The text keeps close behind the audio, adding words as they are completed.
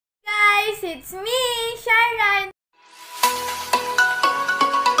guys! It's me, Shaira!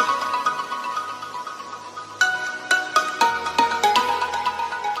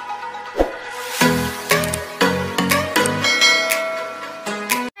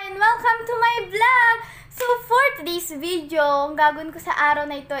 And welcome to my vlog! So for today's video, ang gagawin ko sa araw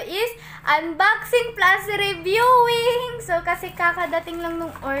na ito is unboxing plus reviewing! So kasi kakadating lang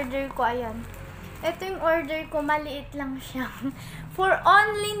nung order ko, ayan. Ito yung order ko, maliit lang siya. For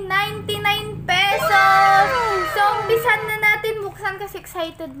only 99 pesos! So, umpisan na natin buksan kasi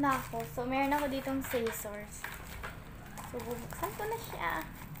excited na ako. So, meron ako ditong scissors. So, bubuksan ko na siya.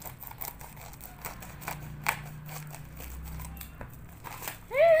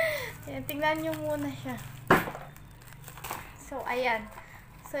 Ayan, tingnan nyo muna siya. So, ayan.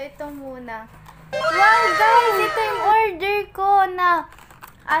 So, ito muna. Wow, guys! Ito yung order ko na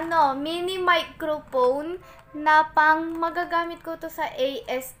mini microphone na pang magagamit ko to sa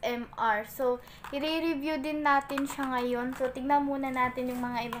ASMR. So, i-review din natin siya ngayon. So, tignan muna natin yung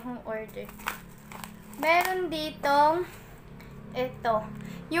mga iba kong order. Meron ditong ito.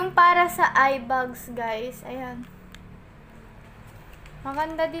 Yung para sa eye bags, guys. Ayan.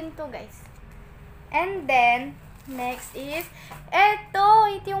 Maganda din to, guys. And then, next is ito.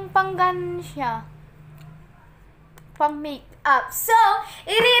 Ito yung panggan siya. Pang makeup. So,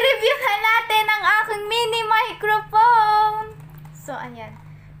 i-review na natin ang aking mini microphone. So, ayan.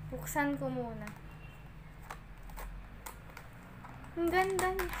 Buksan ko muna. Ang ganda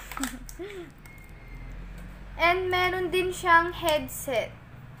niya. And meron din siyang headset.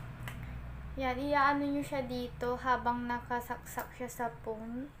 Yan, iaano nyo siya dito habang nakasaksak siya sa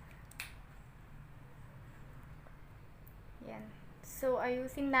phone. Yan. So,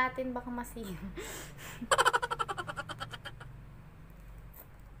 ayusin natin baka masira.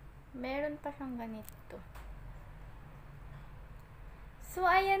 Meron pa siyang ganito. So,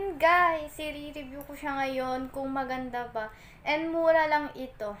 ayan guys. I-review ko siya ngayon kung maganda ba. And mura lang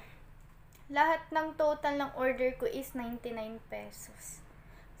ito. Lahat ng total ng order ko is 99 pesos.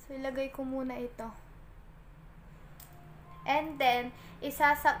 So, ilagay ko muna ito. And then,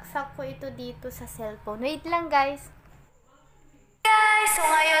 isasaksak ko ito dito sa cellphone. Wait lang guys. So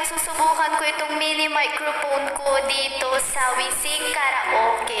ngayon, susubukan ko itong mini microphone ko dito sa WeSing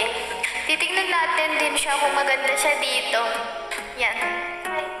Karaoke. Titignan natin din siya kung maganda siya dito. Yan.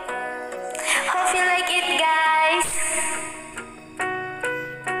 Hope you like it, guys.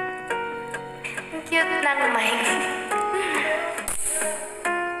 Ang cute ng mic.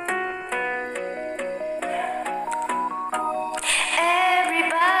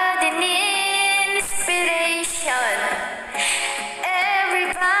 Everybody needs inspiration.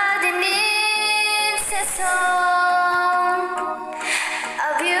 Song, a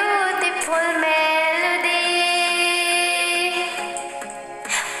beautiful melody.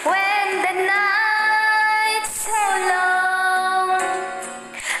 When the night's so long,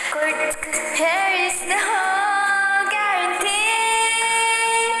 here is the whole guarantee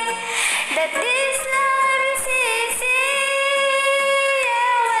that this life is easy.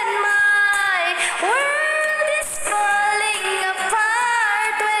 Yeah, when my world is falling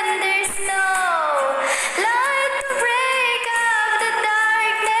apart, when there's no light to break up the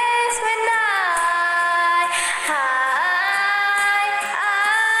darkness, when I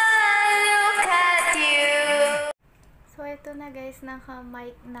look at you. So, ito na guys,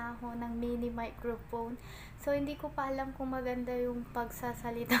 naka-mic na ako ng mini microphone. So, hindi ko pa alam kung maganda yung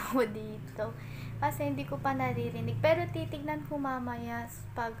pagsasalita ko dito. Kasi hindi ko pa naririnig. Pero titignan ko mamaya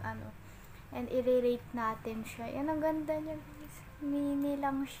pag and i-rate natin siya. Yan, ang ganda niya guys. Mini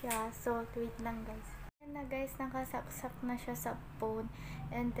lang siya. So, wait lang guys. Yan na guys, nakasaksak na siya sa phone.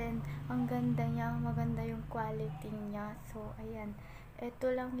 And then, ang ganda niya. Maganda yung quality niya. So, ayan.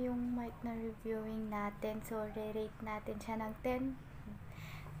 Ito lang yung mic na reviewing natin. So, re-rate natin siya ng 10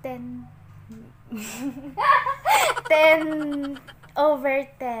 over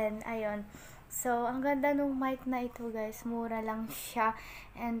 10. Ayun. So, ang ganda nung mic na ito guys. Mura lang siya.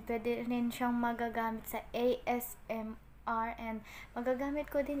 And pwede rin siyang magagamit sa ASMR. And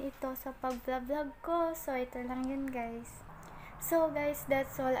magagamit ko din ito sa pag-vlog ko. So, ito lang yun guys. So guys,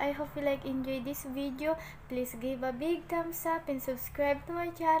 that's all. I hope you enjoy this video. Please give a big thumbs up and subscribe to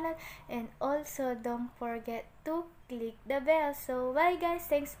my channel. And also, don't forget to click the bell. So bye guys.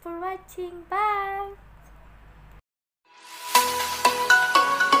 Thanks for watching. Bye!